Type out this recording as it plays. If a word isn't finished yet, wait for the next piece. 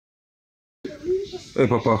Hey,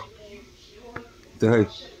 Papa. Say hey.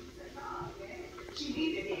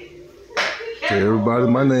 Say everybody,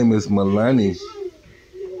 my name is Milani.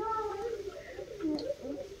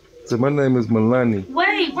 Say my name is Milani.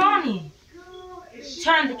 Wait, Ronnie.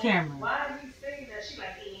 Turn the camera.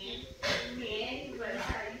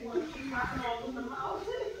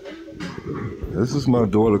 This is my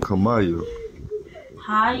daughter Kamaya.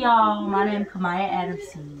 Hi, y'all. My name is Kamaya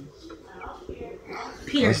Adamson.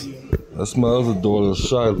 Period. That's my other daughter,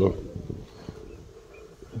 Shyla.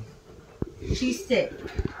 She's sick.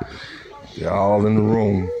 They're all in the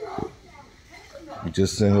room. We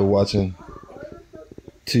just sitting here watching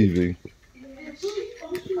TV.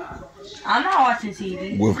 I'm not watching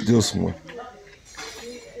TV. With this one.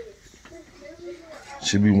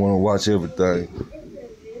 She be want to watch everything.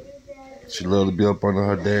 She love to be up under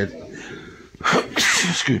her dad.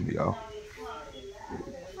 Excuse me, y'all.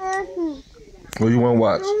 What you want to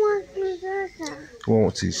watch? What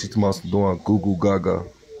want to see? She's doing Goo Gaga.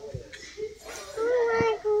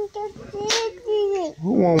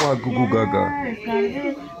 Who want to watch Goo Gaga?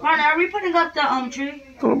 Ronnie, are we putting up the tree?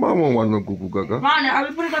 Don't nobody want to watch no Goo Gaga. Ronnie, are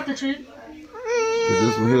we putting up the tree? Cause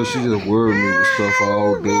this one here, she just worried me with stuff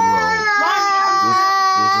all day long. This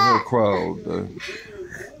one here cry all day.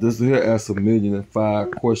 This one here asks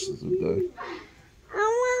 1,000,005 questions a day.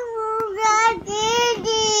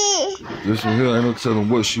 This one here ain't no telling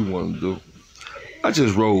what she want to do. I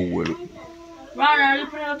just roll with it. Ronnie, are you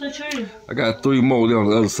putting up the tree? I got 3 more there on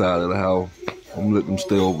the other side of the house. I'm gonna let them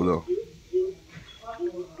stay over there.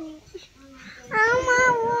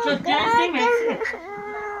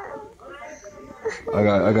 I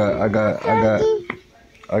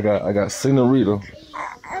got Senorita,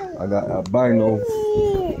 I got Albino,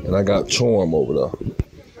 and I got Charm over there.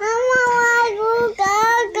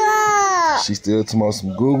 She still talking about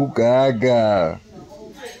some Goo Gaga.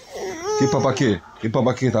 Get Papa Kid. Get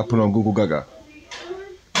Papa Kid. I put on Goo Gaga.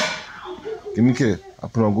 Give me Kid. I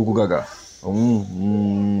put on Goo Gaga. You want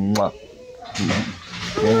to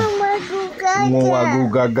watch Goo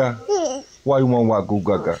Gaga? Why you want to watch Goo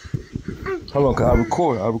Gaga? Hold on, cause I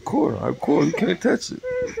record. You can't touch it.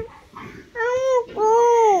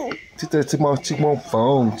 She want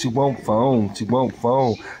phone. She want phone.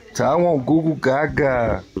 So I want Goo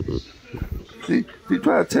Gaga. She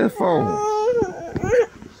try to test phone.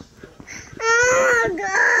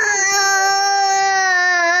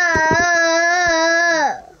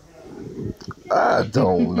 I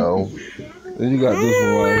don't know. Then you got this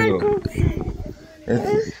one right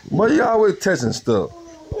here. But you always touching stuff.